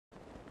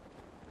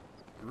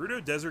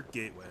Gerudo Desert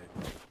Gateway.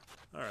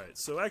 Alright,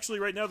 so actually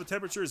right now the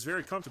temperature is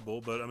very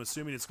comfortable, but I'm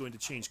assuming it's going to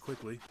change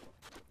quickly.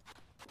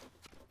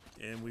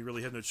 And we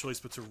really have no choice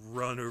but to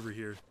run over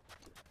here.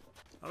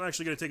 I'm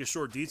actually going to take a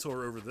short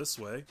detour over this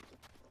way.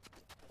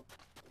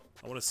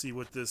 I want to see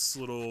what this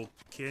little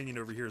canyon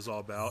over here is all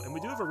about. And we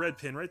do have a red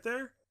pin right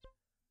there.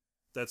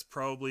 That's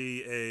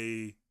probably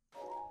a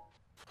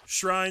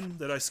shrine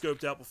that I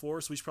scoped out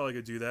before, so we should probably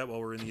go do that while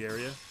we're in the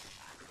area.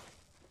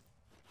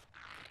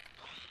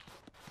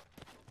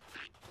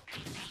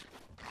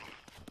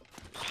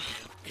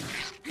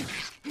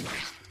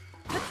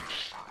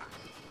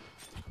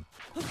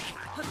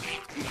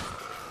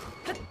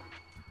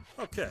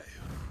 Okay.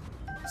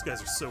 These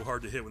guys are so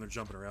hard to hit when they're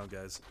jumping around,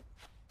 guys.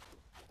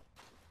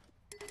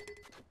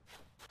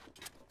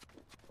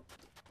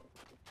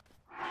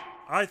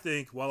 I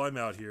think, while I'm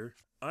out here,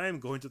 I am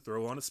going to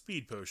throw on a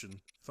speed potion.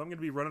 If I'm going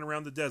to be running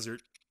around the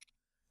desert,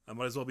 I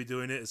might as well be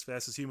doing it as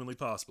fast as humanly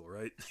possible,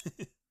 right?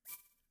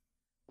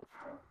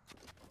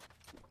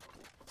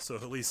 So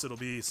at least it'll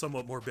be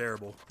somewhat more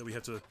bearable that we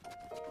have to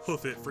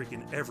hoof it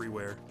freaking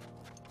everywhere.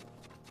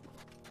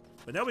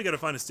 But now we gotta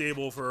find a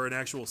stable for an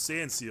actual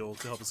sand seal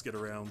to help us get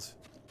around.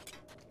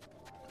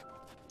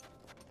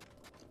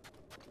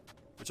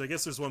 Which I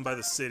guess there's one by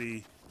the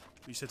city.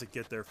 We just have to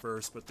get there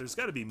first, but there's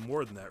gotta be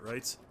more than that,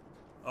 right?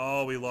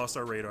 Oh, we lost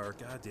our radar.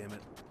 God damn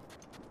it.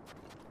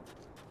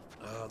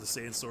 Oh, the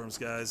sandstorms,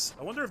 guys.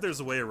 I wonder if there's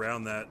a way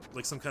around that.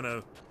 Like some kind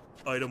of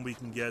item we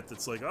can get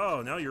that's like,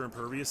 oh, now you're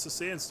impervious to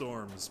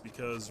sandstorms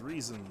because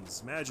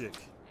reasons. Magic.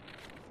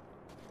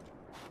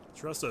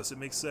 Trust us, it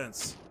makes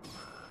sense.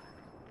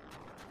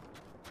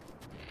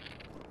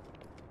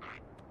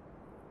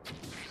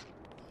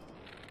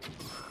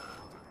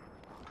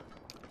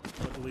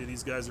 Luckily,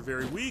 these guys are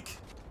very weak.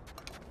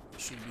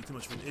 Shouldn't be too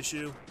much of an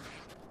issue.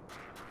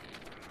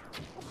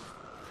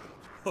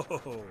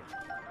 Oh,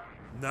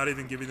 not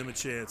even giving them a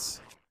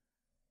chance.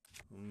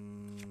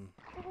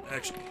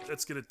 Actually,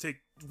 that's gonna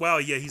take... Wow,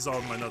 yeah, he's all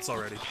in my nuts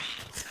already.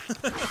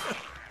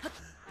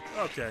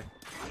 Okay.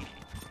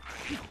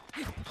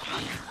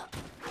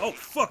 Oh,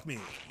 fuck me.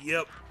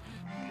 Yep.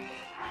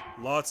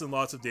 Lots and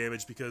lots of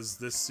damage because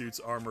this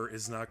suit's armor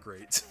is not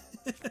great.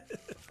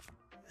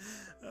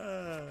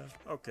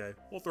 Okay,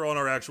 we'll throw on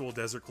our actual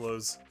desert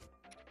clothes.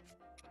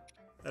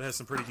 That has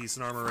some pretty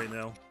decent armor right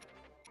now.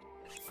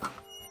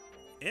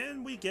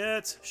 And we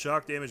get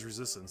shock damage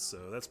resistance,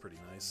 so that's pretty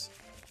nice.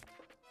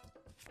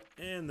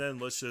 And then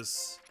let's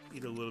just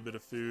eat a little bit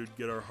of food,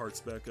 get our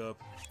hearts back up.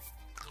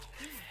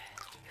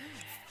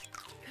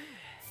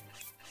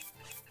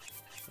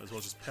 Might as well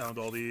just pound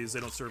all these.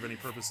 They don't serve any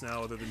purpose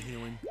now other than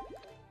healing.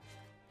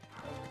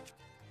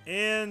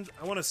 And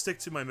I want to stick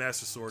to my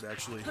Master Sword,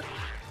 actually.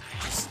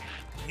 Just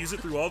use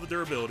it through all the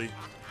durability.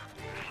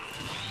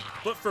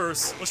 But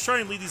first, let's try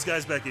and lead these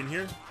guys back in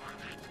here.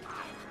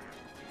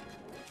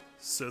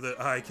 So that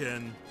I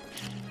can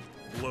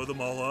blow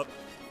them all up.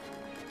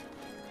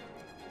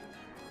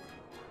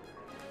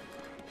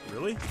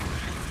 Really?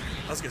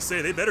 I was gonna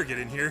say, they better get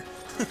in here.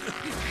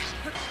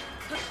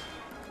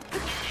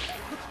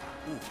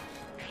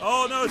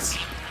 Oh, no, it's...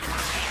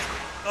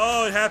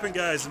 Oh, it happened,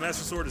 guys. The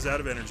Master Sword is out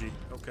of energy.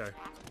 Okay.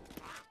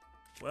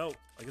 Well,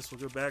 I guess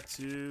we'll go back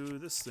to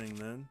this thing,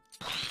 then.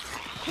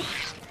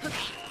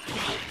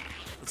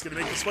 It's gonna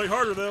make this fight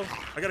harder, though.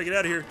 I gotta get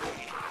out of here.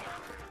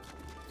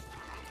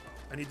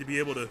 I need to be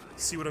able to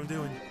see what I'm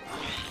doing.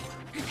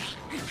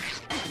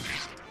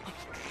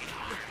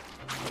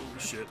 Holy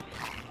shit.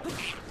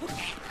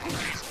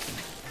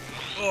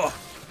 Oh!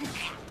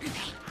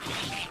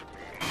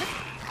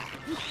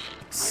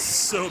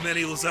 So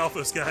many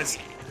Lizalfos, guys.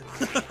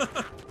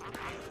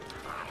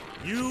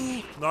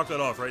 You knock that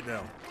off right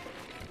now.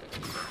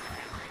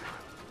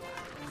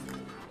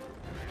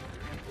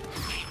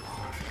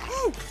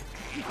 Woo!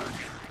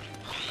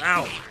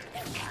 Ow!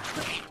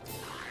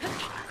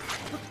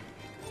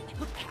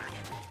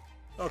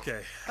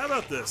 Okay, how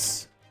about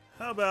this?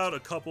 How about a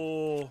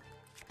couple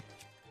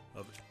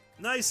of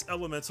nice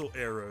elemental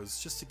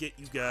arrows just to get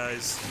you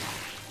guys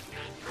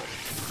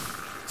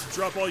to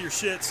drop all your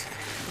shit,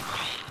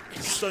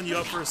 stun you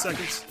up for a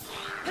second.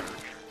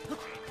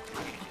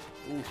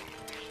 Ooh.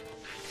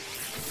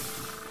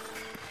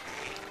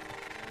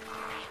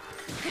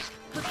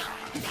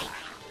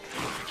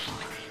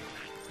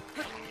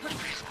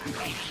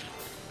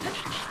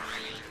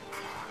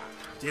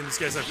 Damn, these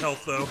guys have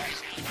health, though.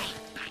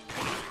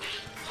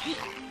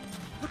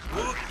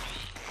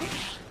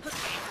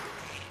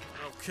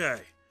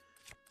 Okay.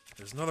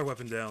 There's another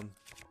weapon down.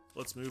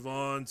 Let's move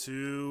on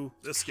to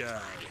this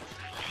guy.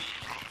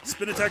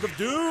 Spin attack of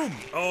doom!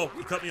 Oh,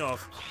 he cut me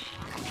off.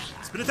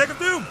 Spin attack of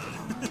doom!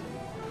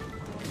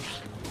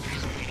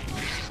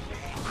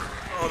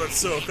 Oh, that's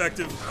so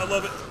effective. I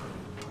love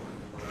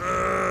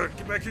it.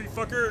 Get back here, you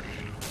fucker.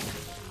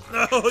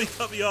 No, he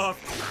cut me off.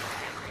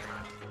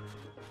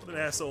 What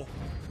an asshole.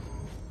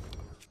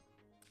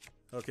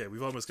 Okay,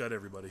 we've almost got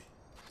everybody.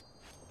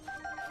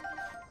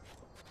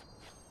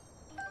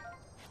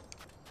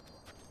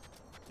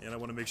 And I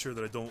want to make sure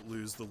that I don't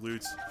lose the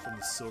loot from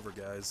the silver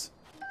guys.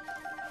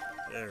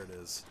 There it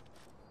is.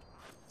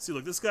 See,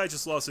 look, this guy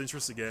just lost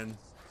interest again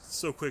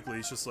so quickly.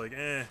 He's just like,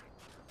 I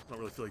don't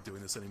really feel like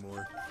doing this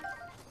anymore.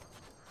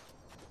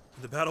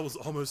 The battle was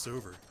almost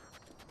over.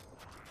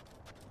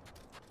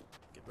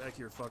 Get back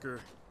here, fucker.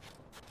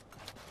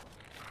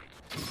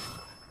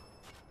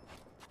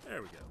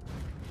 There we go.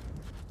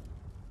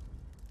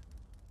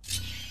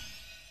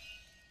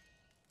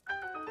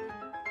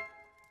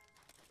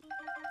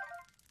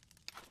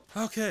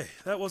 Okay,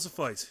 that was a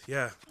fight.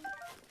 Yeah.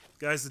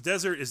 Guys, the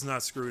desert is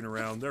not screwing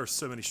around. There are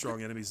so many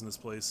strong enemies in this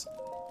place.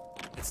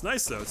 It's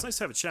nice, though. It's nice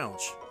to have a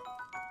challenge.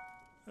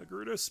 A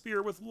Gerudo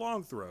spear with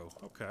long throw.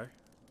 Okay.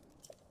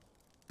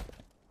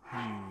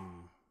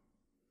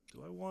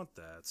 Do I want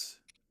that?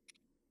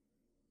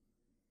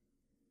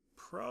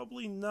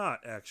 Probably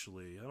not,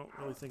 actually. I don't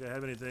really think I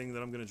have anything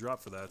that I'm going to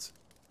drop for that.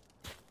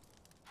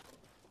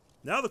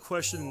 Now the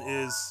question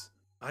is,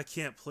 I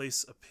can't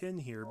place a pin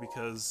here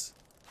because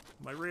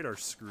my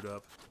radar's screwed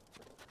up.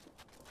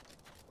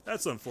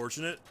 That's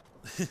unfortunate.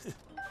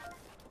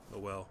 Oh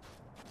well.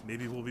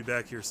 Maybe we'll be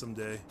back here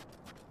someday.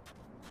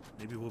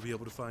 Maybe we'll be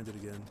able to find it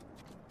again.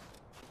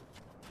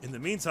 In the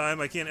meantime,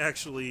 I can't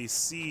actually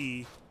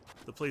see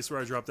the place where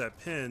I dropped that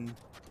pin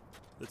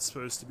that's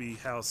supposed to be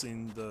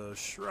housing the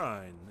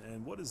shrine.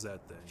 And what is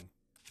that thing?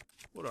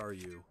 What are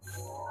you?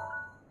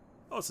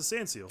 Oh, it's a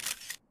sand seal.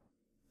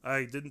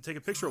 I didn't take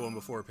a picture of one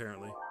before,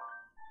 apparently.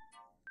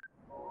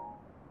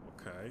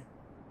 Okay.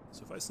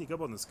 So if I sneak up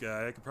on this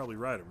guy, I could probably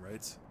ride him,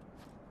 right?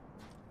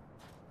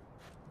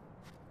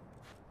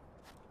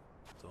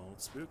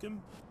 Don't spook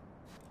him.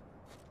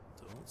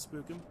 Don't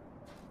spook him.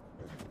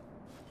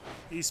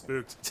 He's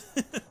spooked.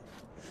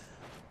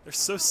 They're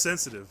so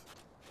sensitive.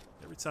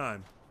 Every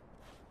time.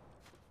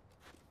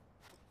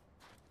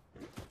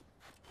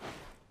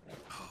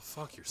 Oh,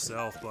 fuck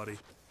yourself, buddy.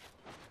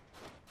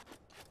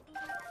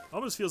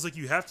 Almost feels like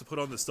you have to put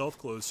on the stealth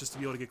clothes just to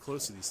be able to get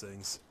close to these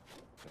things.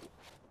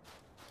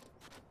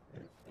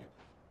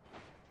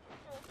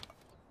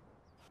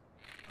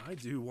 I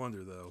do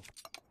wonder, though.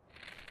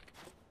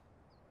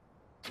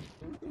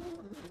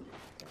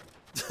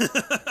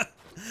 I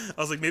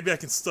was like, maybe I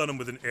can stun him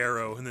with an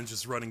arrow and then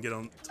just run and get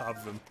on top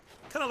of him.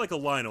 Kind of like a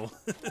Lionel.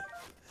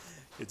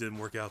 It didn't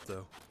work out,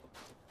 though.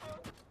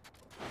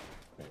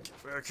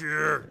 Get back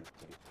here!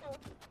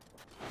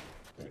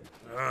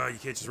 Ah, you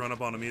can't just run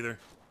up on him either.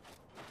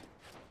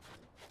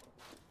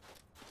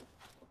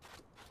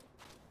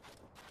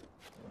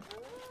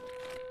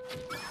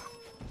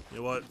 You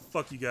know what?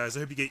 Fuck you guys. I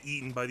hope you get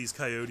eaten by these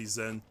coyotes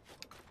then.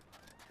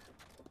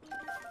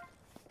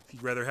 If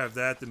you'd rather have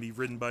that than be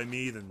ridden by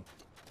me, then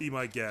be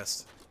my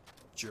guest.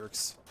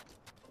 Jerks.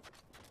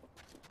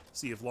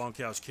 See if Long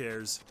Couch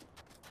cares.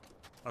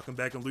 I'll come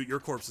back and loot your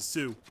corpses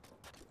too.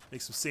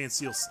 Make some sand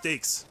seal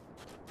steaks.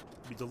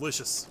 It'll be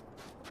delicious.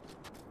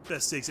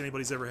 Best steaks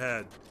anybody's ever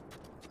had.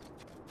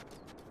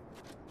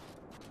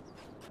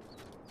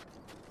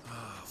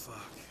 Oh,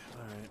 fuck.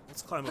 Alright,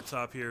 let's climb up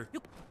top here.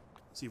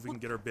 See if we can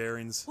get our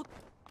bearings.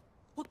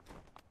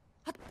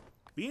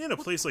 Being in a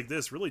place like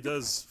this really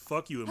does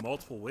fuck you in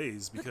multiple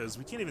ways because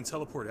we can't even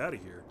teleport out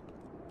of here.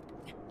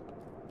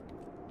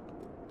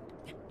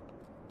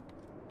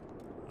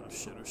 Oh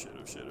shit, oh shit,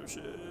 oh shit, oh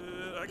shit.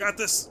 I got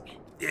this!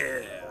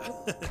 Yeah!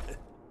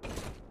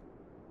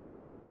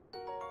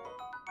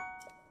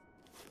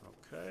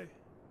 Okay.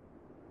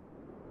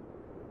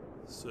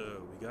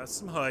 So, we got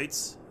some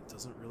heights. It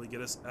doesn't really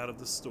get us out of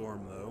the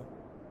storm, though.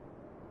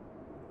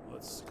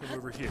 Let's come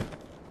over here.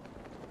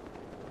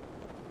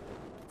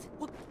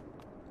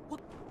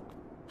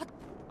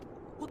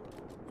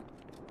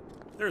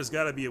 There's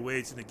gotta be a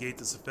way to negate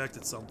this effect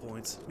at some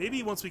point.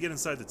 Maybe once we get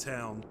inside the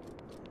town.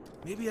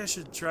 Maybe I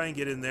should try and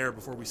get in there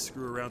before we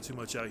screw around too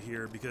much out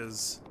here,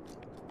 because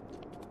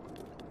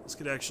this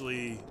could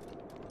actually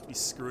be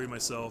screwing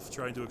myself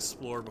trying to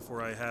explore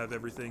before I have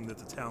everything that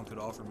the town could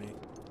offer me.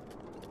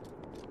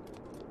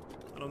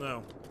 I don't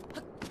know.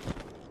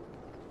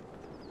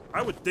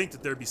 I would think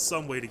that there'd be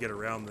some way to get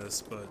around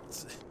this,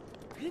 but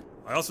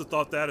I also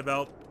thought that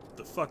about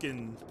the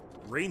fucking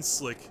rain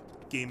slick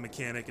game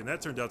mechanic, and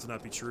that turned out to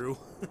not be true.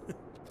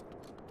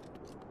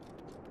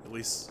 At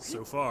least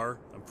so far,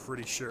 I'm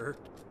pretty sure.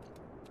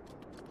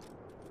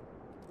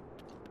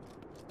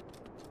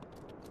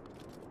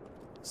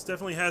 This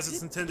definitely has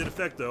its intended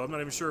effect, though. I'm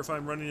not even sure if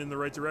I'm running in the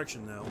right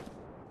direction now.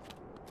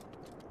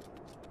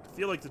 I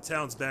feel like the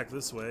town's back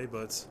this way,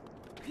 but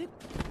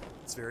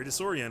it's very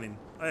disorienting.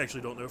 I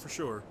actually don't know for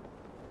sure.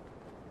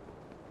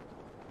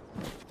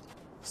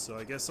 So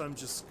I guess I'm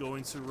just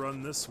going to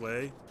run this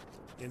way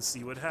and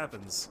see what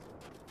happens.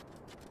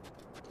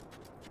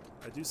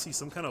 I do see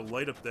some kind of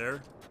light up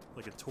there,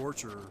 like a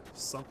torch or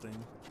something.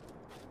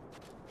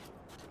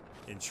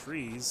 And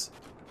trees.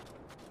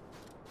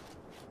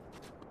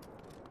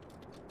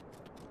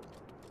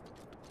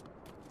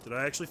 Did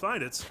I actually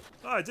find it?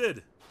 Oh, I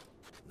did.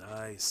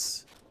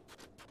 Nice.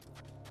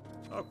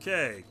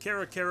 Okay,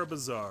 Kara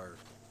Bazaar.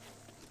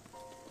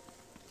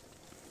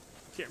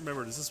 Can't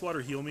remember, does this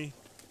water heal me?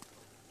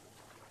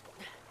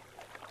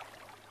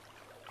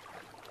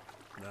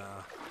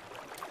 Nah.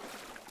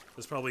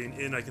 There's probably an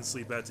inn I can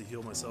sleep at to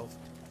heal myself.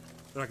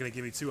 They're not going to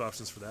give me two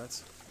options for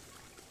that.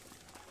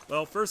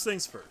 Well, first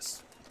things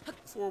first.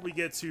 Before we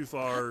get too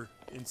far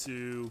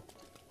into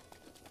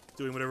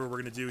doing whatever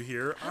we're going to do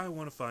here, I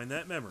want to find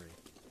that memory.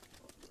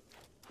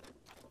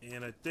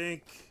 And I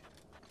think...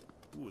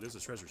 Ooh, there's a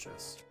treasure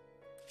chest.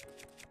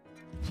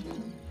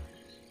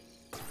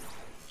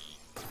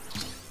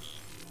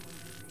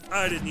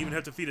 I didn't even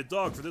have to feed a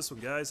dog for this one,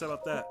 guys. How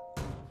about that?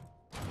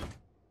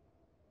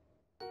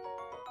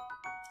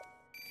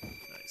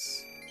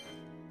 Nice.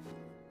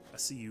 I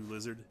see you,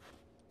 lizard.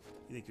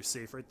 You think you're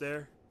safe right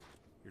there?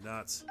 You're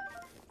not.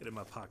 Get in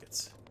my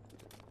pockets.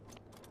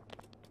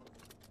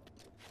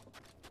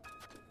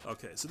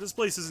 Okay, so this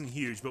place isn't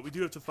huge, but we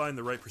do have to find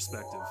the right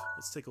perspective.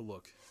 Let's take a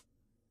look.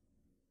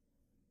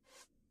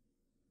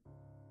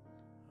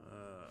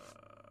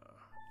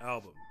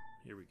 Album.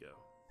 Here we go.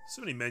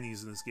 So many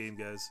menus in this game,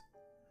 guys.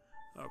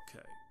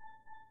 Okay.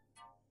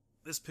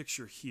 This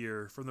picture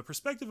here, from the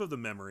perspective of the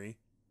memory,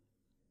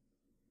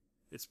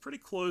 it's pretty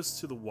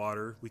close to the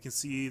water. We can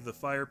see the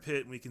fire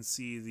pit, and we can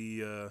see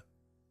the,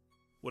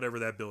 whatever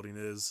that building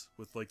is,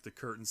 with, like, the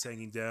curtains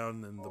hanging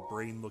down and the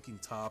brain-looking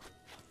top.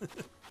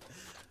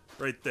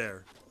 Right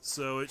there.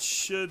 So it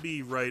should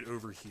be right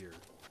over here.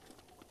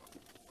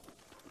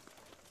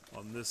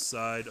 On this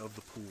side of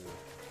the pool.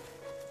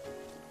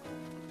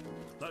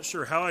 Not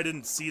sure how I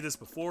didn't see this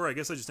before. I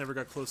guess I just never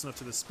got close enough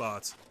to this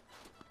spot.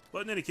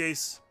 But in any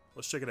case,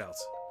 let's check it out.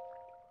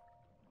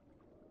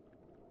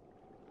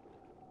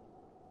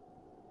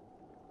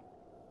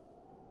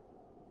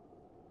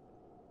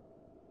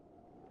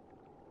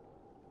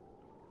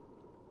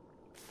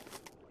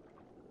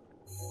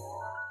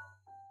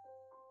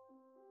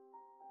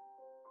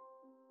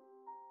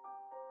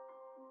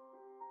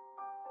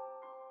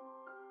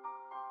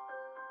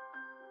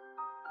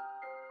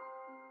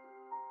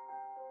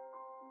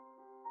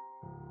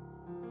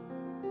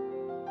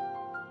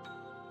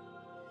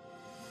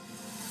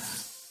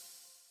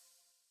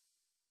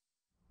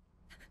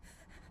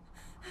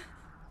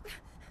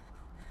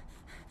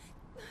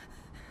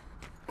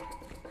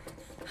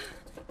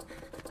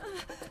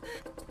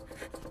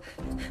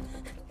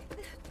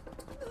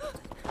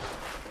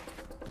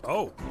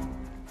 Oh.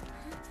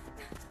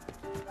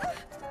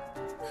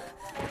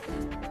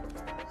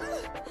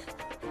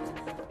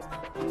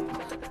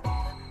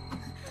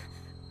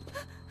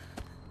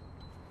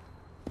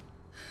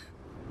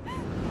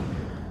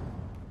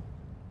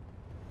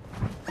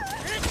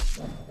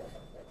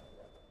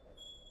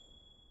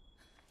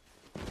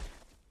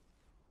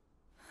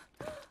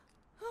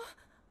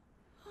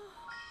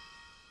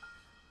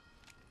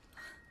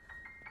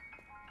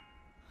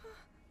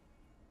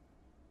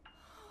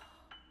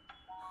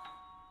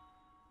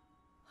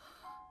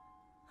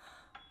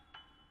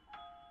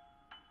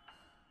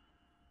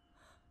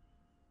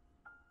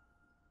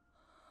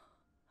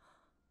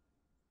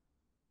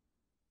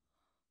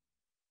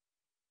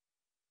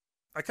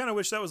 I kind of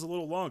wish that was a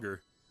little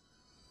longer.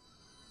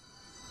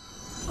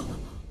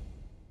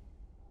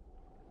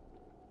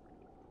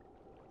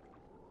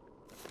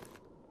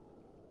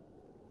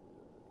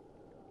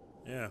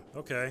 Yeah,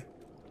 okay.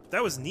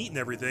 That was neat and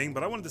everything,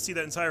 but I wanted to see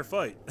that entire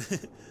fight.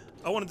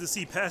 I wanted to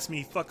see past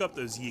me fuck up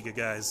those Yiga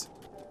guys.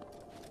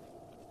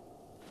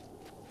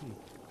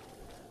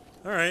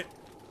 Alright.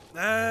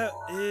 That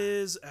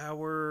is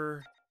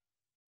our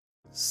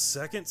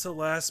second to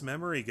last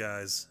memory,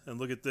 guys. And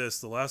look at this.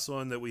 The last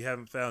one that we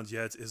haven't found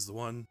yet is the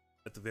one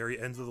at the very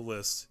end of the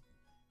list.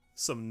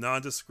 Some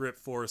nondescript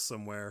forest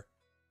somewhere.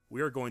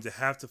 We are going to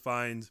have to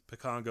find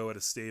Picongo at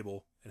a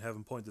stable and have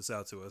him point this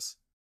out to us.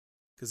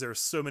 Because there are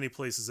so many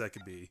places that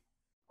could be.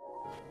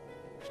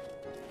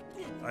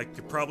 I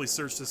could probably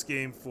search this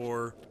game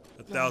for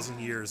 1,000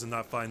 years and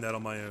not find that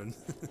on my own.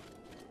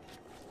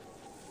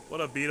 What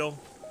up, Beetle?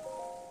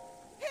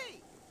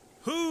 Hey!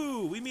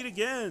 Hoo! We meet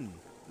again!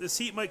 This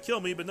heat might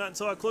kill me, but not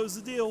until I close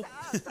the deal.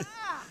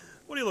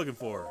 What are you looking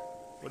for?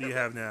 What do you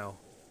have now?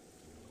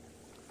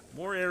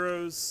 More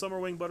arrows, summer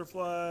wing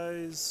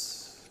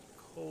butterflies,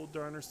 cold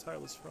darners,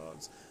 tireless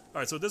frogs.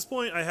 Alright, so at this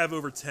point I have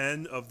over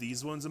 10 of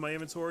these ones in my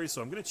inventory,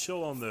 so I'm going to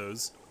chill on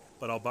those.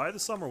 But I'll buy the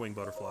summer wing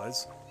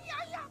butterflies.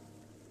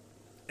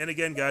 And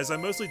again, guys,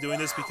 I'm mostly doing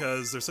this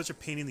because they're such a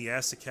pain in the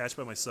ass to catch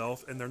by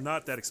myself, and they're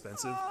not that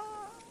expensive.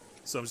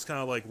 So I'm just kind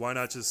of like, why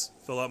not just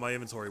fill out my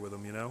inventory with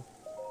them, you know?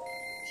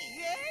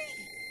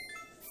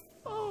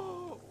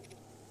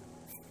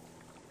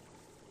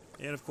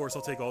 And of course,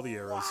 I'll take all the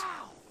arrows.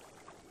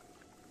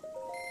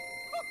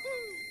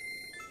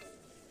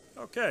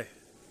 Okay.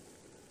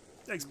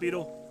 Thanks,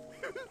 Beetle.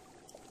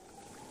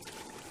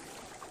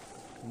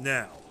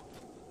 Now,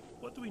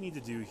 what do we need to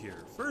do here?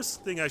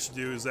 First thing I should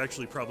do is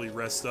actually probably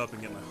rest up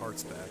and get my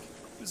hearts back.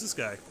 Who's this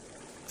guy?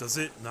 Does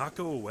it not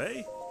go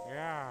away?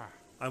 Yeah.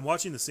 I'm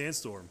watching the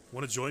sandstorm.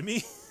 Want to join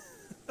me?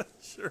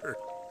 Sure.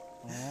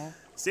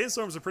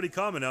 Sandstorms are pretty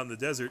common out in the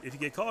desert. If you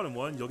get caught in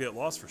one, you'll get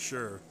lost for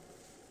sure.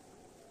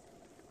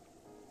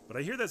 But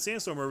I hear that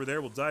sandstorm over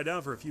there will die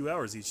down for a few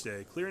hours each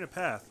day, clearing a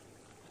path.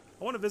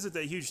 I want to visit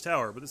that huge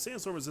tower, but the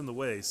sandstorm is in the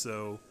way,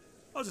 so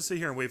I'll just sit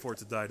here and wait for it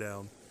to die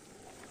down.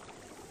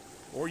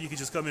 Or you could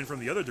just come in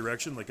from the other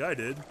direction like I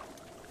did.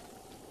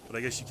 But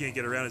I guess you can't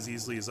get around as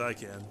easily as I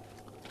can.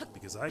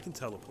 Because I can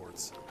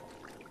teleport.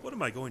 What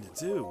am I going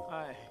to do?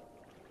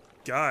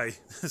 Guy.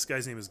 This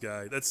guy's name is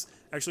Guy. That's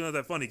actually not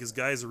that funny because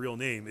Guy is a real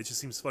name. It just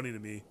seems funny to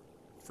me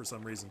for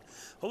some reason.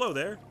 Hello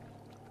there.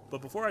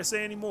 But before I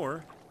say any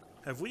more,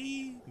 have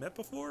we met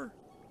before?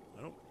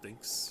 I don't think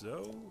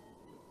so.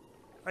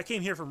 I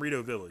came here from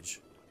Rito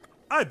Village.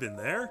 I've been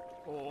there.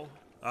 Oh.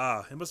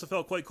 Ah, it must have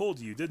felt quite cold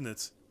to you, didn't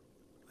it?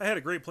 I had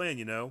a great plan,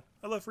 you know.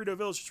 I left Rito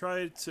Village to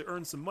try to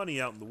earn some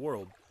money out in the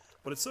world.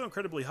 But it's so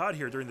incredibly hot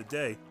here during the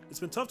day, it's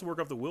been tough to work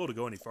up the will to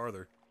go any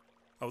farther.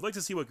 I would like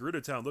to see what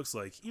Gerudo Town looks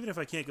like, even if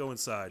I can't go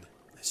inside.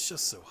 It's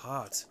just so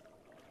hot.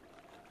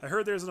 I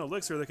heard there's an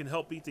elixir that can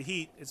help beat the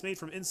heat. It's made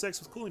from insects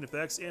with cooling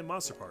effects and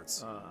monster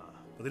parts.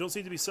 But they don't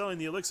seem to be selling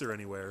the elixir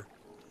anywhere.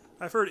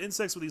 I've heard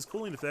insects with these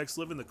cooling effects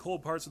live in the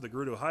cold parts of the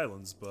Gerudo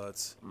Highlands,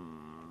 but...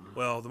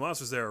 well, the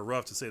monsters there are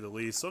rough to say the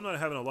least, so I'm not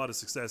having a lot of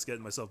success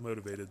getting myself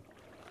motivated.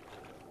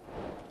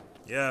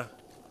 Yeah,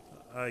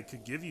 I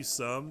could give you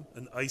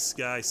an Ice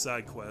Guy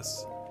side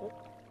quest.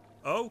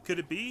 Oh, could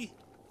it be?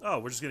 Oh,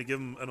 we're just gonna give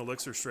him an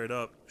elixir straight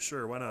up.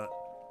 Sure, why not?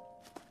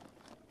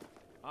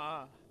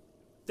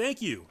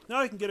 Thank you! Now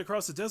I can get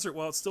across the desert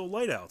while it's still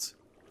light out.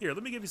 Here,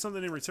 let me give you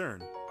something in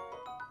return.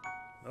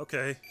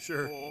 Okay,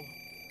 sure.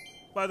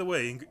 By the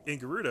way, in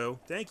Gerudo,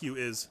 thank you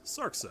is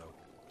Sarkso.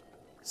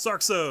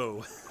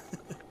 Sarkso!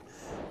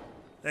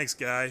 Thanks,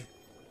 Guy.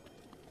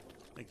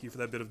 Thank you for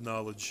that bit of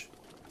knowledge.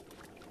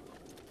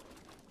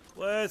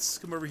 Let's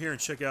come over here and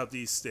check out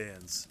these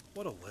stands.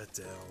 What a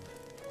letdown.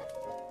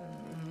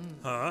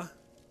 Huh?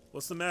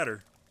 What's the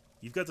matter?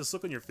 You've got this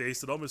look on your face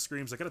that almost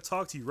screams, I gotta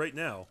talk to you right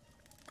now.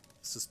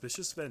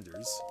 Suspicious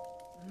vendors.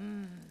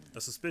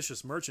 A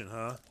suspicious merchant,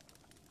 huh?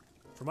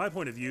 From my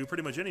point of view,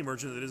 pretty much any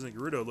merchant that isn't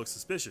Gerudo looks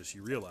suspicious,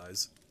 you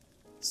realize.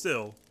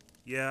 Still,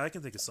 yeah, I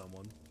can think of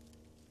someone.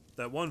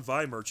 That one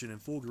Vi merchant in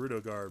full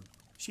Gerudo garb.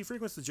 She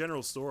frequents the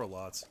general store a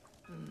lot.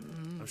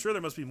 I'm sure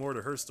there must be more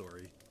to her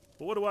story.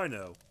 But what do I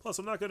know? Plus,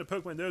 I'm not going to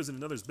poke my nose in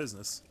another's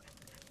business.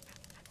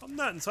 I'm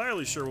not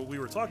entirely sure what we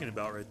were talking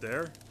about right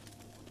there.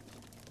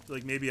 I feel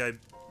like maybe I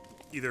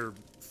either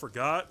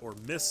forgot or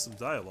missed some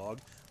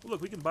dialogue. Well,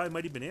 look, we can buy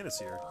mighty bananas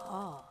here.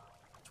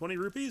 20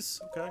 rupees?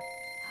 Okay.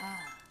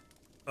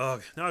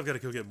 Ugh, now I've got to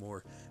go get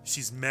more.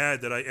 She's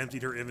mad that I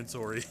emptied her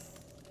inventory.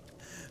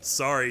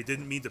 Sorry,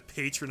 didn't mean to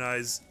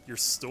patronize your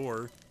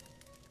store.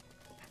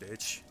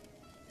 Bitch.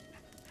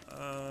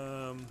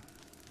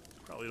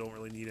 Probably don't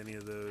really need any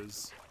of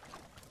those.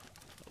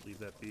 I'll leave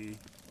that be.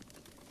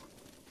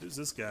 Who's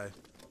this guy?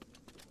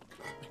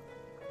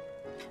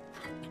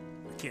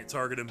 I can't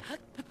target him.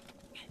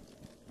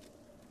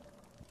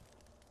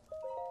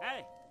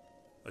 Hey!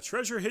 A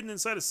treasure hidden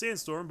inside a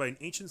sandstorm by an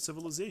ancient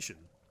civilization.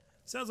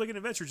 Sounds like an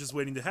adventure just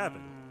waiting to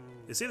happen.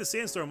 They say the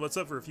sandstorm lets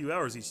up for a few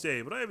hours each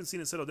day, but I haven't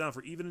seen it settle down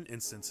for even an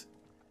instant.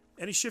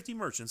 Any shifty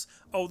merchants?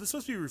 Oh, this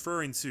must be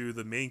referring to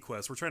the main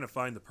quest. We're trying to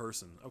find the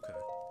person. Okay.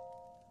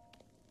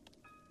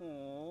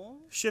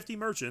 Shifty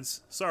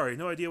merchants? Sorry,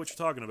 no idea what you're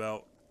talking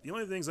about. The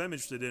only things I'm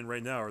interested in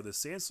right now are the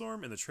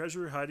sandstorm and the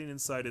treasure hiding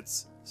inside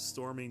its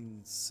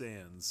storming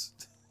sands.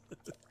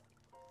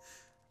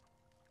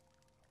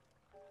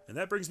 And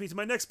that brings me to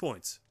my next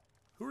point.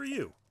 Who are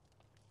you?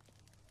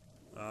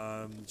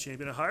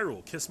 Champion of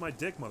Hyrule. Kiss my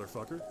dick,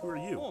 motherfucker. Who are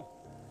you?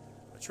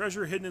 A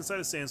treasure hidden inside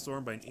a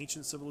sandstorm by an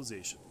ancient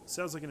civilization.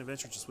 Sounds like an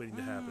adventure just waiting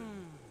to happen.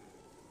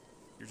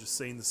 You're just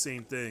saying the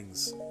same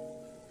things.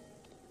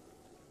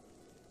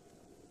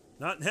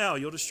 Not now,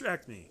 you'll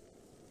distract me.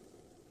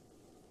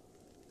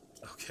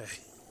 Okay.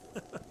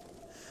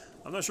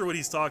 I'm not sure what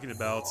he's talking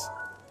about.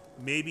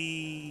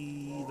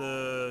 Maybe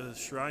the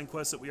shrine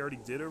quest that we already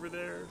did over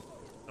there?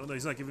 I don't know,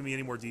 he's not giving me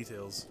any more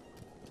details.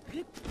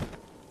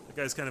 That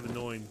guy's kind of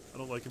annoying. I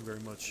don't like him very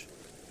much.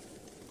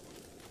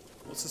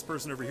 What's this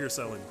person over here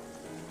selling?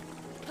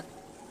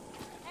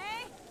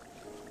 Hey.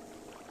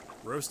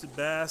 Roasted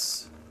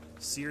bass,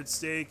 seared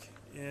steak,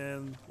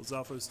 and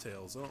Lazafo's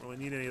tails. I don't really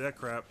need any of that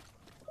crap.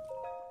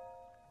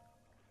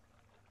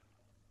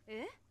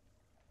 Eh?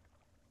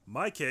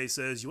 Maike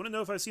says, you want to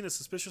know if I've seen a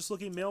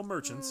suspicious-looking male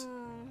merchant?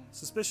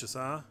 Suspicious,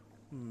 huh?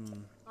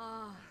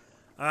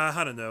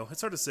 I don't know.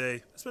 It's hard to say.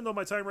 I spend all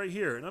my time right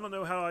here, and I don't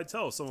know how I'd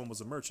tell if someone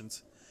was a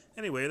merchant.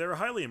 Anyway, there are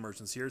Hylian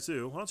merchants here,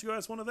 too. Why don't you go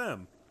ask one of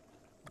them?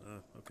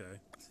 Okay.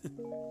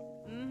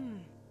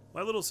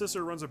 My little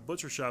sister runs a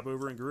butcher shop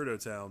over in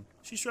Gerudo Town.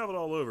 She's traveled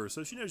all over,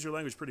 so she knows your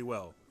language pretty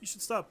well. You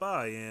should stop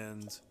by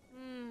and...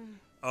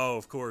 Oh,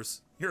 of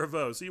course. You're a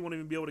Vo, so you won't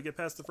even be able to get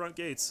past the front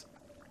gates.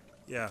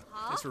 Yeah,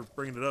 thanks for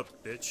bringing it up,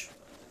 bitch.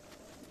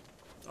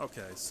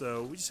 Okay,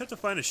 so we just have to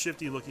find a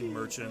shifty-looking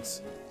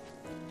merchant.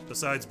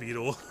 Besides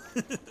Beetle.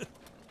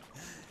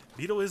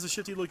 Beetle is a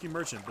shifty-looking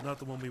merchant, but not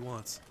the one we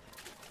want.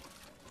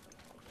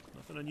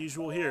 Nothing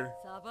unusual here.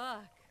 Sabak.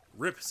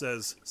 Rip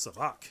says,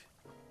 Savak.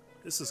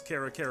 This is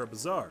Kara Kara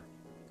Bazaar.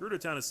 Gerudo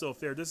Town is still a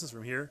fair distance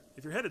from here.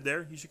 If you're headed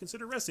there, you should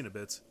consider resting a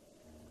bit.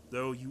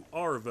 Though you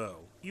are a Vo.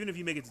 Even if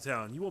you make it to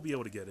town, you won't be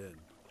able to get in.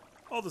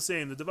 All the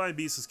same, the Divine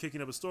Beast is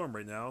kicking up a storm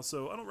right now,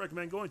 so I don't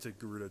recommend going to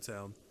Gerudo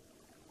Town.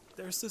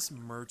 There's this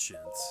merchant.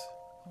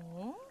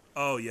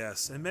 Oh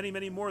yes, and many,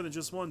 many more than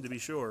just one to be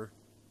sure.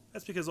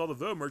 That's because all the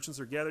Vo merchants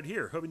are gathered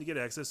here, hoping to get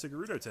access to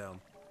Gerudo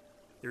Town.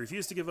 They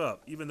refuse to give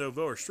up, even though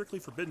Vo are strictly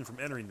forbidden from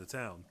entering the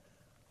town.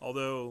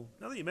 Although,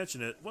 now that you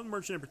mention it, one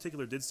merchant in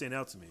particular did stand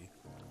out to me.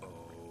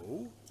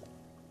 Oh?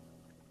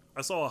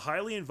 I saw a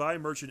Hylian Vi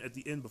merchant at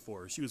the inn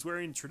before. She was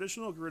wearing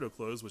traditional Gerudo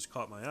clothes, which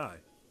caught my eye.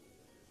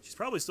 She's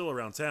probably still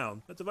around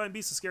town. That divine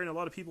beast is scaring a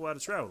lot of people out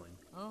of traveling.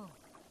 Oh.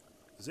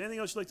 If there's anything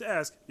else you'd like to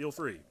ask, feel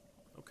free.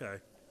 Okay.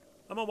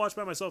 I'm on watch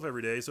by myself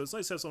every day, so it's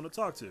nice to have someone to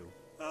talk to.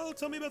 Oh,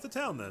 tell me about the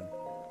town, then.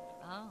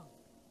 Oh.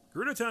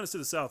 Gerudo Town is to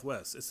the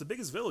southwest. It's the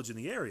biggest village in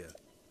the area.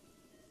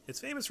 It's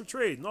famous for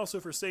trade and also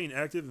for staying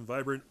active and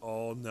vibrant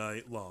all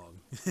night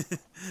long.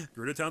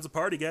 Gerudo Town's a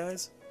party,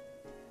 guys.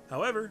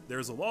 However, there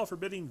is a law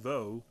forbidding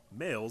Vo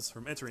males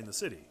from entering the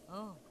city.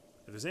 Oh.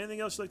 If there's anything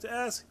else you'd like to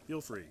ask,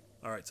 feel free.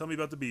 Alright, tell me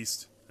about the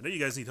beast. I know you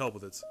guys need help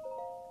with it.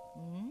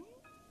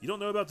 You don't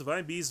know about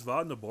Divine Beast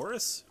Va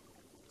Naboris?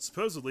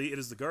 Supposedly, it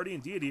is the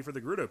guardian deity for the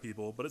Gerudo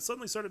people, but it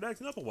suddenly started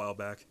acting up a while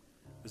back.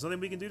 There's nothing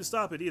we can do to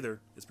stop it either.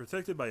 It's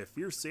protected by a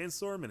fierce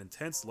sandstorm and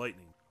intense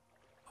lightning.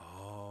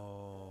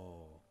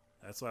 Oh,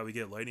 that's why we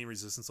get lightning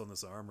resistance on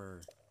this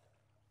armor.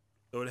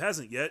 Though it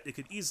hasn't yet, it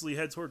could easily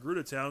head toward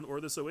Gerudo Town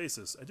or this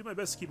oasis. I do my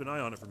best to keep an eye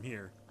on it from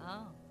here.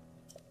 Oh.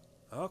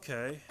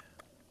 Okay.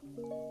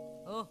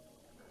 Oh.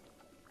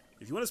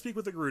 If you want to speak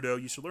with the Gerudo,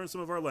 you should learn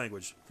some of our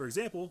language. For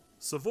example,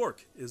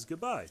 Savork is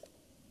goodbye.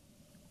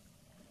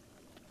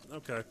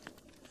 Okay.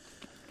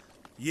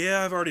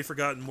 Yeah, I've already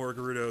forgotten more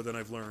Gerudo than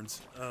I've learned.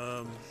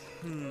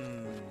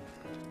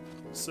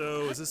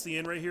 So, is this the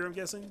inn right here, I'm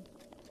guessing?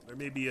 There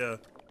may be a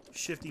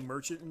shifty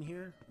merchant in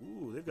here.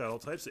 Ooh, they've got all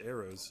types of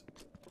arrows.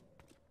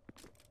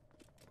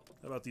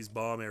 How about these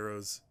bomb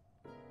arrows?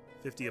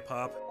 50 a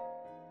pop.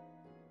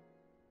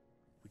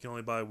 We can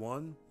only buy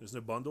one? There's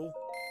no bundle?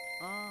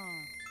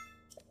 Oh.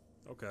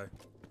 Okay,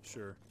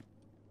 sure.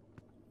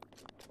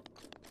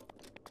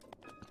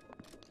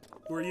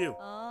 Who are you?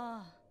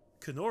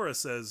 Kenora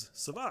says,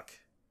 Savak.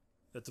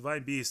 That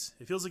divine beast.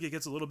 It feels like it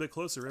gets a little bit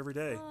closer every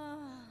day. I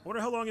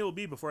wonder how long it will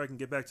be before I can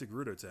get back to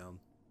Gerudo Town.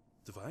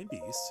 Divine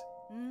beast?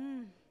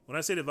 When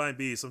I say divine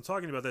beast, I'm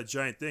talking about that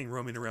giant thing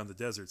roaming around the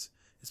deserts.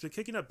 It's been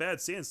kicking up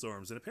bad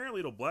sandstorms, and apparently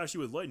it'll blast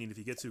you with lightning if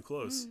you get too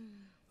close.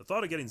 The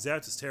thought of getting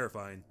zapped is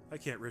terrifying. I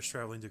can't risk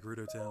traveling to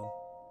Gerudo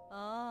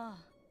Town.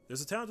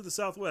 There's a town to the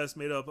southwest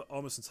made up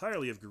almost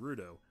entirely of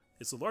Gerudo.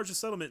 It's the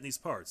largest settlement in these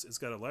parts. It's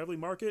got a lively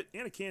market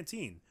and a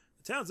canteen.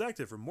 The town's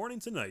active from morning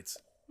to night.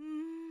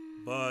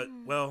 But,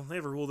 well, they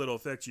have a rule that'll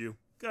affect you.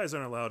 Guys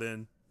aren't allowed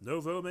in.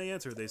 No Vo may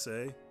enter, they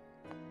say.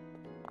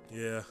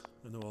 Yeah,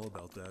 I know all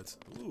about that.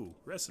 Ooh,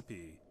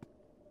 recipe.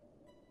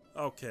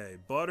 Okay,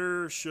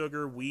 butter,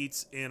 sugar,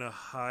 wheat, and a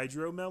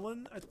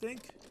hydromelon, I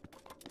think?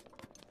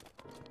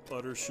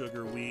 Butter,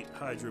 sugar, wheat,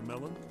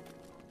 hydromelon.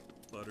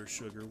 Butter,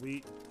 sugar,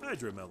 wheat,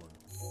 hydromelon.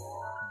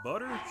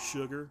 Butter,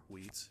 sugar,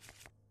 wheat,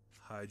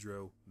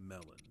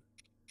 hydromelon.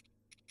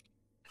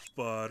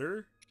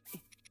 Butter,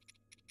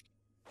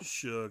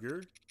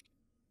 sugar,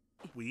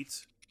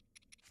 wheat,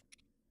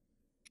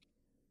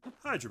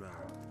 hydromelon.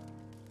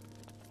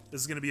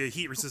 This is going to be a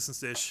heat resistance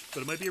dish,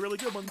 but it might be a really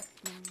good one.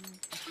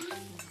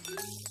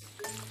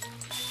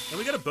 And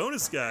we got a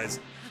bonus, guys.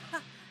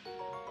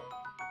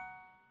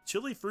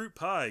 Chili fruit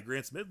pie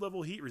grants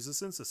mid-level heat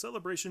resistance. A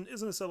celebration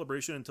isn't a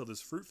celebration until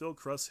this fruit-filled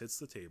crust hits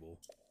the table.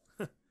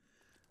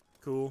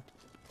 Cool.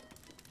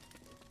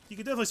 You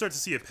can definitely start to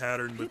see a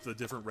pattern with the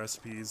different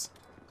recipes.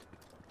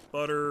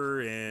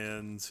 Butter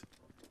and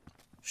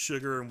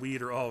sugar and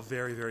wheat are all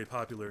very, very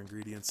popular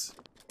ingredients.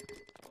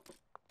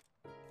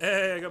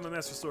 Hey, I got my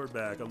Master Sword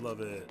back. I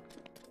love it.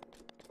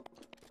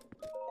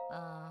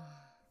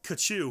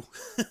 Kachoo.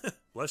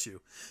 Bless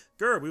you.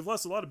 Grr, we've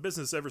lost a lot of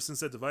business ever since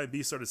that divine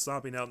beast started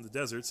stomping out in the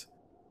deserts.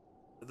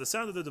 The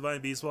sound of the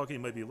divine beast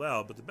walking might be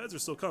loud, but the beds are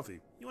still comfy.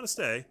 You want to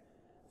stay?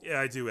 Yeah,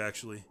 I do,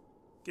 actually.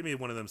 Give me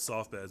one of them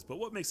soft beds, but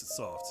what makes it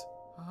soft?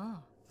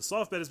 The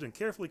soft bed has been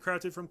carefully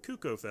crafted from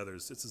kuko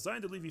feathers. It's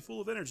designed to leave you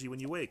full of energy when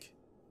you wake.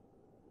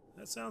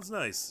 That sounds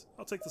nice.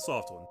 I'll take the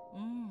soft one.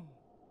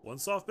 One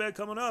soft bed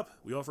coming up.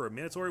 We offer a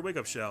mandatory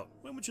wake-up shout.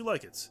 When would you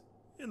like it?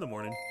 In the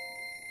morning.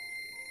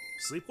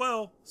 Sleep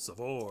well,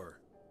 Savor.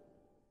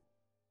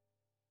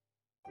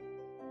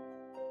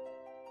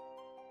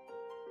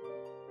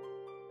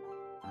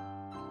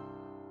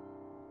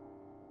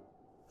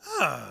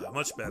 Ah,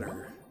 much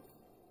better.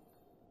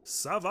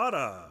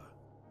 Savada.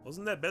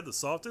 Wasn't that bed the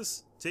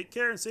softest? Take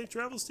care and safe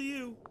travels to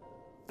you.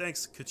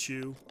 Thanks,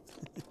 Kachoo.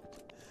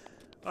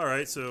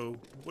 Alright, so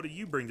what do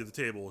you bring to the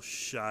table,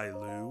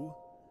 Shilu?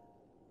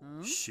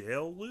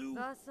 Shailu?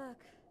 Vasak.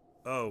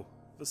 Oh,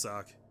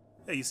 Vasak.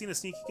 Hey, you seen a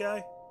sneaky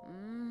guy?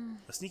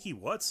 A sneaky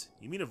what?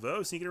 You mean a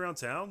Vo sneaking around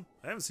town?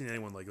 I haven't seen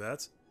anyone like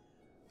that.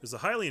 There's a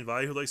Hylian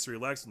Vi who likes to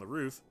relax on the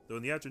roof, though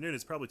in the afternoon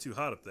it's probably too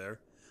hot up there.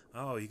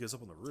 Oh, he goes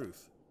up on the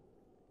roof.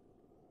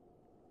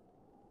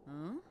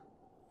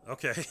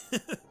 Okay.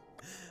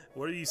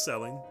 What are you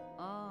selling?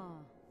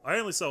 I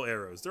only sell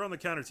arrows. They're on the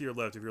counter to your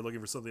left if you're looking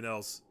for something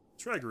else.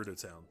 Try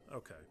Gerudo Town.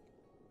 Okay.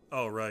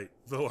 Oh, right.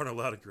 Vo aren't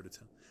allowed in Gerudo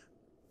Town.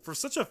 For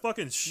such a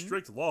fucking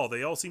strict law,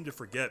 they all seem to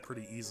forget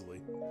pretty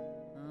easily.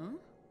 Huh?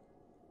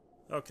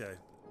 Okay.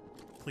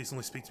 Please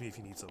only speak to me if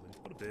you need something.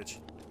 What a bitch.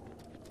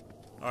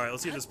 Alright,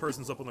 let's see if this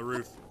person's up on the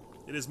roof.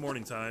 It is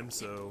morning time,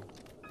 so...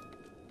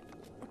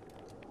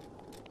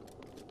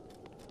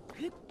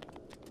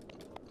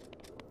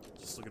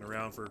 Just looking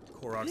around for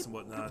Koroks and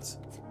whatnot.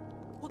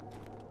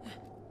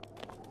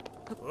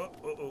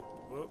 Oh,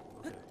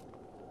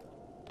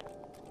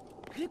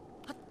 okay.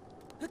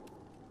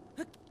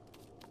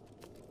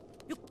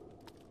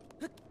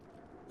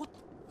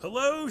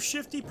 Hello,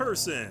 shifty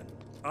person!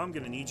 I'm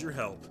gonna need your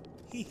help.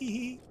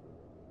 Hee.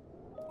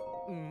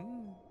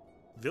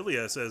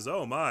 Villia says,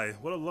 oh my,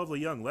 what a lovely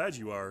young lad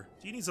you are.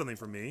 Do you need something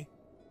from me?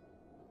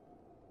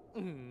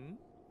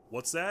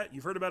 What's that?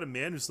 You've heard about a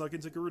man who snuck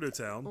into Gerudo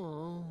Town?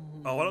 Oh,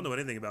 I don't know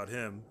anything about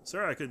him.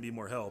 Sorry I couldn't be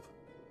more help.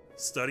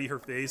 Study her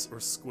face or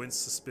squint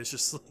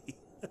suspiciously.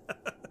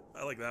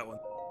 I like that one.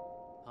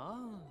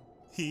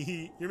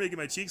 Hee. You're making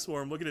my cheeks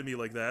warm looking at me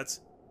like that.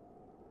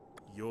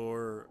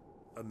 You're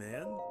a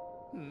man?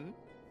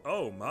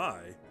 Oh my.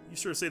 You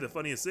sure say the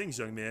funniest things,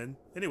 young man.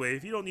 Anyway,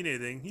 if you don't need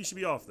anything, you should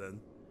be off then.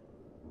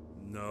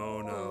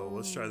 No.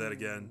 Let's try that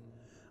again.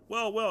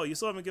 Well, you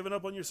still haven't given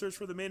up on your search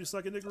for the man who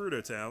snuck into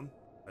Gerudo Town.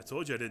 I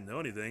told you I didn't know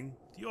anything.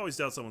 Do you always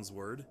doubt someone's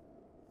word?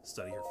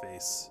 Study her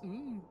face.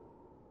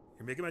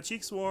 You're making my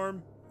cheeks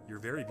warm. You're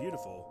very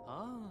beautiful.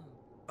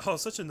 Oh,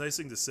 such a nice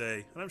thing to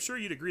say. And I'm sure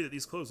you'd agree that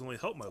these clothes only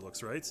help my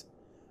looks, right?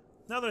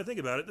 Now that I think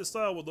about it, this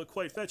style would look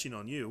quite fetching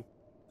on you.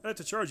 I'd have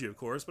to charge you, of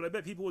course, but I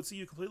bet people would see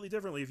you completely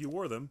differently if you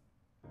wore them.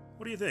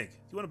 What do you think? Do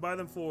you want to buy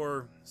them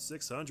for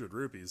 600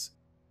 rupees?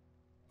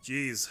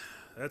 Geez,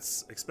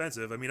 that's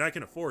expensive. I mean, I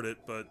can afford it,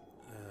 but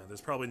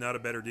there's probably not a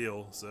better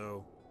deal,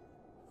 so...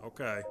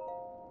 Okay.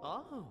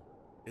 Oh.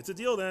 It's a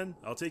deal then.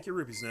 I'll take your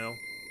rupees now.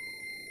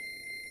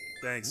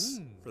 Thanks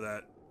for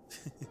that.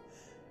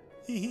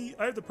 Hehe,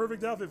 I have the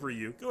perfect outfit for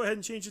you. Go ahead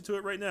and change into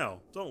it right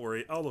now. Don't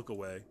worry, I'll look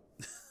away.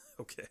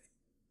 Okay.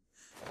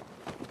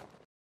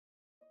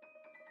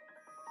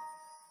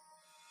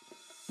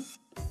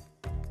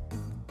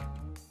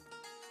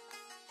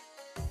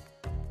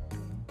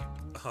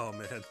 Oh,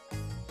 man.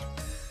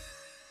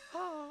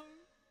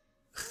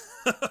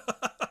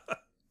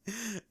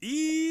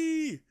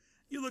 Eee!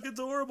 You look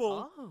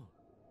adorable. Oh.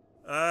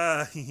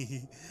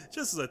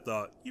 Just as I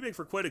thought. You make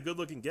for quite a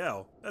good-looking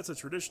gal. That's a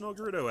traditional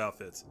Gerudo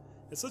outfit.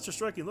 It's such a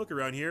striking look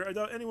around here, I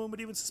doubt anyone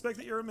would even suspect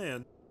that you're a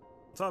man.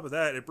 On top of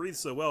that, it breathes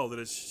so well that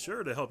it's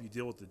sure to help you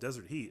deal with the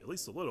desert heat, at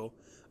least a little.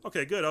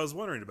 Okay, good. I was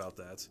wondering about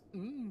that.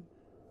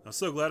 I'm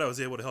so glad I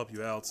was able to help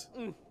you out.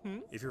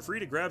 If you're free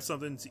to grab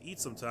something to eat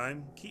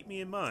sometime, keep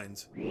me in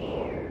mind.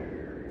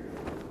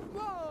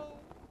 Whoa.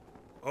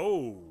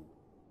 Oh.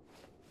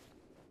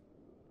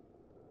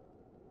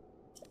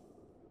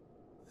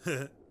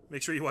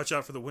 Make sure you watch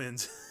out for the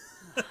wind.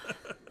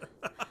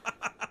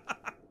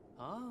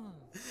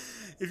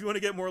 If you want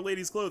to get more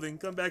ladies' clothing,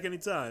 come back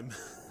anytime.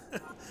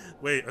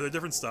 Wait, are there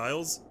different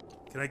styles?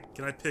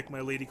 Can I pick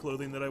my lady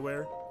clothing that I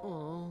wear?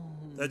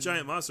 That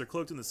giant monster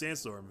cloaked in the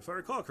sandstorm. If I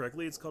recall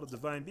correctly, it's called a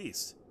divine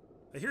beast.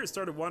 I hear it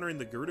started wandering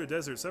the Gerudo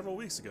Desert several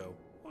weeks ago.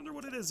 I wonder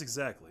what it is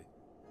exactly.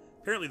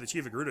 Apparently the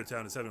chief of Gerudo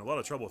Town is having a lot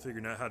of trouble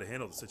figuring out how to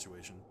handle the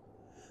situation.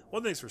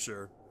 One thing's for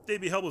sure, they'd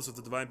be helpless if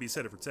the divine beast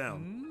headed for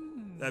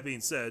town. That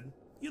being said,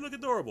 you look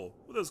adorable.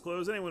 With those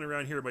clothes, anyone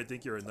around here might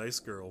think you're a nice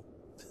girl.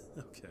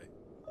 Okay.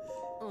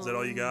 Is that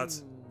all you got?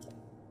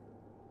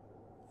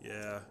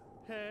 Yeah.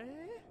 Hey?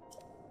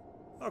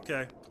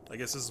 Okay. I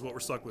guess this is what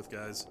we're stuck with,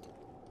 guys.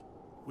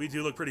 We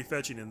do look pretty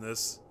fetching in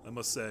this, I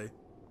must say.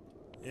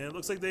 And it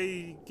looks like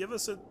they give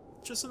us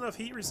just enough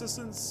heat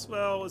resistance.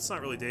 Well, it's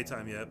not really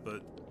daytime yet,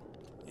 but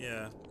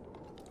yeah.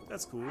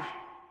 That's cool.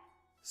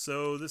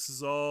 So this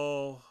is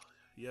all...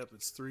 Yep,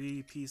 it's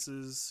 3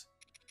 pieces.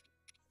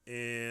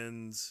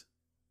 And...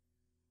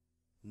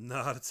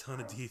 not a ton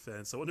of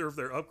defense. I wonder if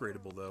they're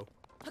upgradable, though.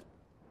 I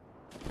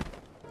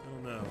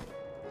don't know.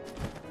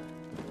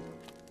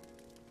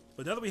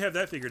 But now that we have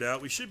that figured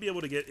out, we should be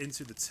able to get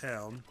into the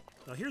town.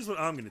 Now here's what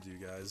I'm going to do,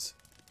 guys.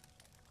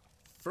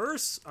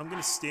 First, I'm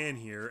going to stand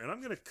here, and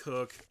I'm going to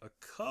cook a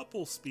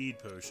couple speed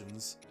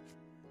potions.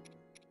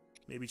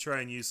 Maybe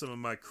try and use some of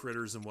my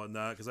critters and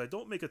whatnot, because I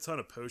don't make a ton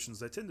of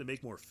potions. I tend to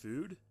make more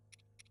food.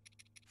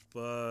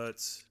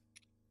 But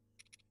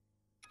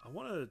I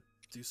want to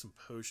do some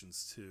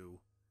potions, too.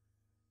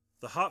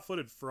 The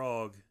hot-footed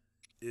frog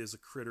is a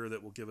critter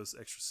that will give us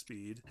extra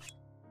speed.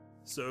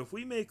 So if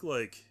we make,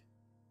 like...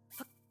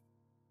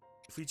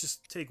 if we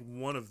just take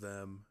one of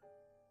them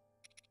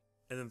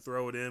and then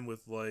throw it in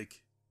with,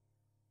 like,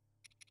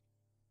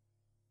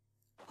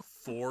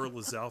 4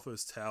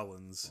 Lizalfos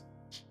Talons,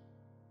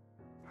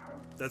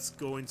 that's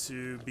going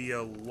to be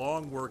a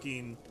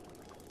long-working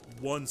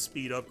 1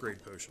 speed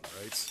upgrade potion,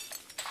 right?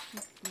 I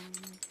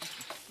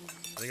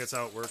think that's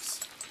how it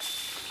works.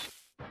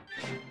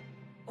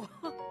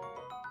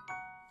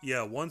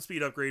 Yeah, 1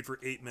 speed upgrade for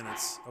 8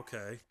 minutes.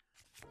 Okay.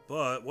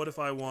 But what if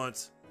I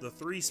want the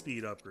 3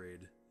 speed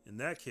upgrade? In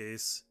that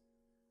case,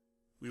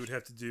 we would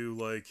have to do,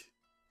 like,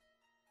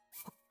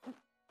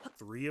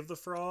 3 of the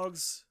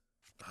frogs?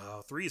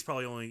 3 is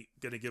probably only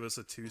going to give us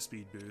a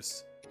 2-speed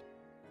boost.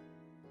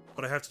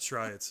 But I have to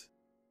try it.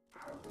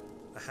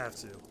 I have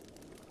to.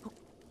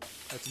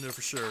 I have to know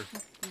for sure.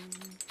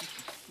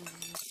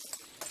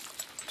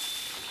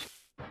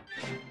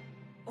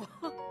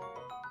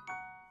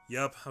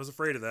 Yep, I was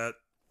afraid of that.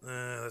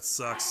 That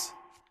sucks.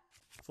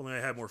 If only I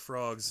had more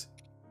frogs.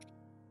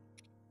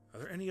 Are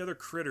there any other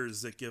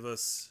critters that give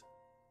us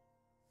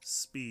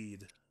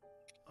speed?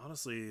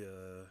 Honestly,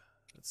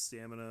 that's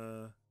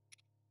stamina,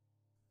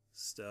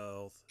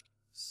 stealth.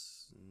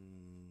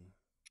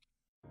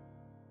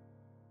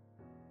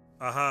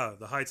 Aha,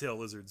 the hightail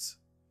lizards.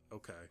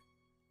 Okay.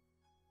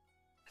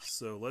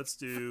 So let's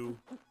do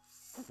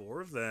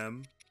 4 of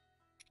them.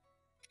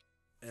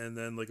 And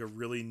then like a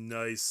really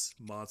nice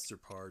monster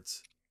part.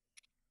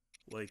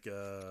 Like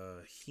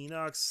a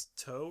Hinox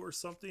toe or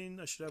something.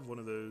 I should have one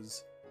of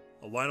those.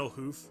 A Lionel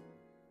hoof.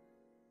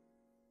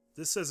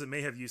 This says it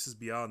may have uses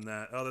beyond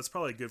that. Oh, that's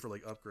probably good for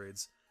like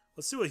upgrades.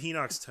 Let's do a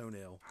Hinox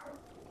toenail.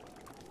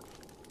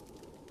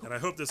 And I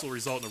hope this will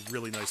result in a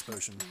really nice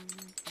potion.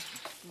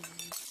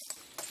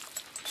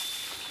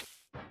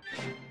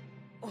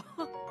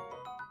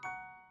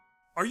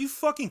 Are you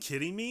fucking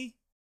kidding me?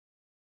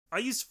 I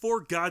used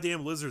 4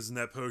 goddamn lizards in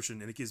that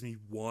potion and it gives me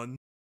 1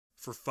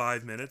 for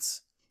 5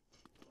 minutes.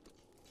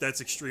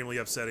 That's extremely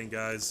upsetting,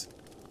 guys.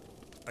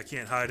 I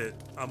can't hide it.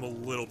 I'm a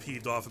little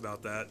peeved off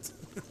about that.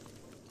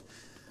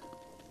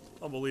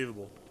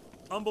 Unbelievable.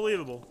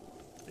 Unbelievable.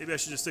 Maybe I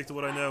should just stick to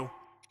what I know.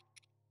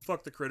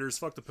 Fuck the critters,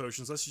 fuck the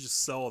potions. Let's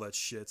just sell all that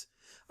shit.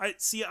 I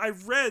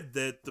read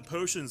that the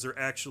potions are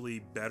actually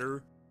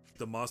better.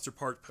 The monster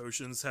part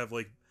potions have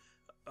like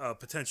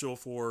potential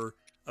for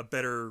a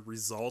better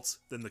result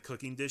than the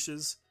cooking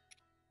dishes.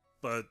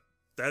 But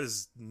that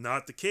is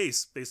not the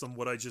case based on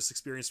what I just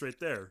experienced right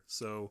there.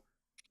 So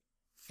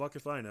fuck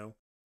if I know.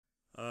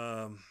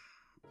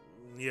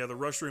 Yeah, the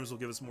rush rooms will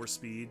give us more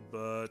speed,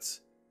 but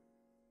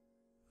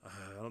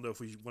I don't know if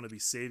we want to be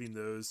saving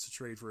those to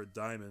trade for a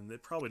diamond.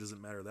 It probably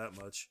doesn't matter that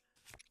much.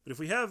 But if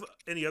we have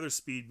any other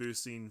speed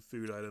boosting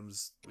food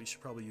items, we should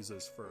probably use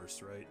those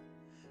first, right?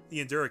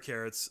 The Endura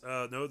carrots.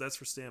 No, that's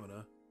for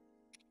stamina.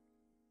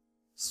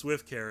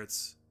 Swift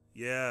carrots.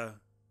 Yeah,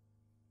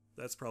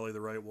 that's probably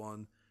the right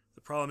one.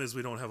 The problem is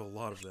we don't have a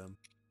lot of them.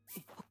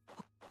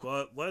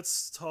 But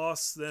let's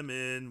toss them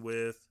in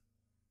with...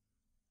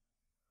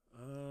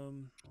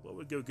 what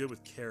would go good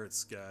with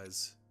carrots,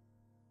 guys?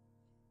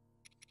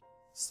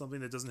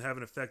 Something that doesn't have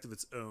an effect of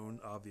its own,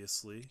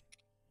 obviously.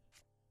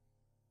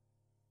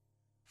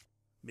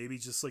 Maybe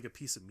just like a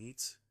piece of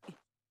meat?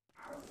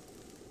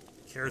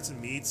 Carrots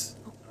and meat?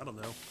 I don't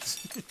know.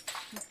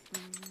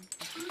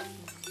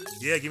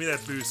 Yeah, give me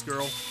that boost,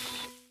 girl.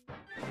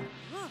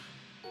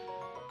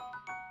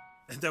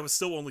 And that was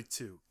still only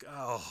 2.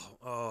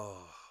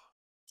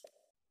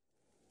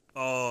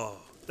 Oh,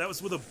 that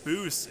was with a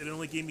boost. It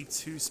only gave me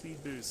 2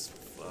 speed boosts.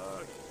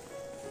 Fuck.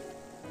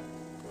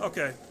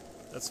 Okay,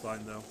 that's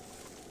fine though.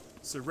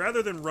 So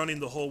rather than running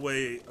the whole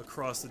way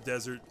across the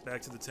desert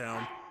back to the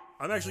town,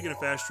 I'm actually going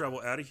to fast travel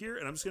out of here,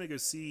 and I'm just going to go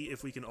see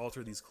if we can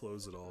alter these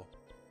clothes at all.